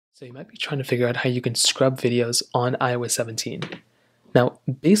So you might be trying to figure out how you can scrub videos on iOS 17. Now,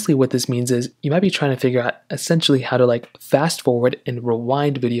 basically what this means is you might be trying to figure out essentially how to fast forward and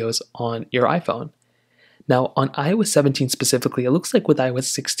rewind videos on your iPhone. Now, on iOS 17 specifically, it looks like with iOS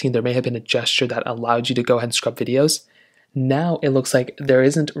 16 there may have been a gesture that allowed you to go ahead and scrub videos. Now it looks like there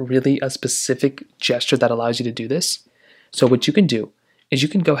isn't really a specific gesture that allows you to do this. So what you can do is you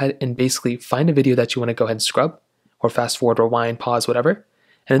can go ahead and basically find a video that you want to go ahead and scrub, or fast forward, rewind, pause, whatever.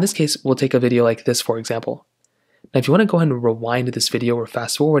 And in this case, we'll take a video like this, for example. Now, if you want to go ahead and rewind this video or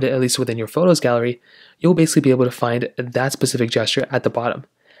fast forward it, at least within your photos gallery, you'll basically be able to find that specific gesture at the bottom.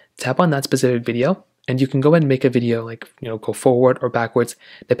 Tap on that specific video, and you can go ahead and make a video go forward or backwards,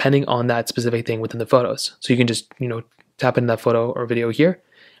 depending on that specific thing within the photos. So you can just, tap into that photo or video here,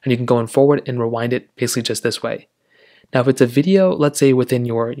 and you can go in forward and rewind it basically just this way. Now, if it's a video, let's say within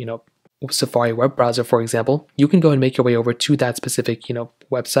your, Safari web browser, for example, you can go and make your way over to that specific,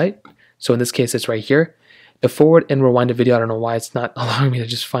 website. So in this case, it's right here. The forward and rewind a video, I don't know why it's not allowing me to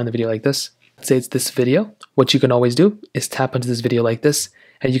just find the video like this. Let's say it's this video. What you can always do is tap into this video like this,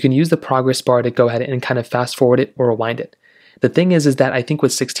 and you can use the progress bar to go ahead and kind of fast forward it or rewind it. The thing is that I think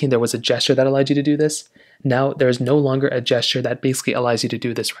with 16, there was a gesture that allowed you to do this. Now, there is no longer a gesture that basically allows you to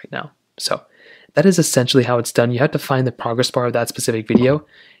do this right now. So that is essentially how it's done. You have to find the progress bar of that specific video.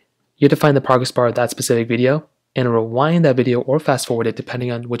 You have to find the progress bar of that specific video and rewind that video or fast forward it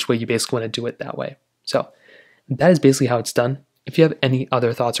depending on which way you basically want to do it that way. So that is basically how it's done. If you have any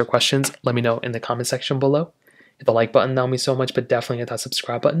other thoughts or questions, let me know in the comment section below. Hit the like button, that would mean so much, but definitely hit that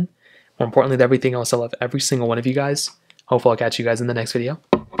subscribe button. More importantly than everything else, I love every single one of you guys. Hopefully I'll catch you guys in the next video.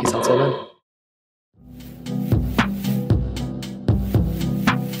 Peace out till then.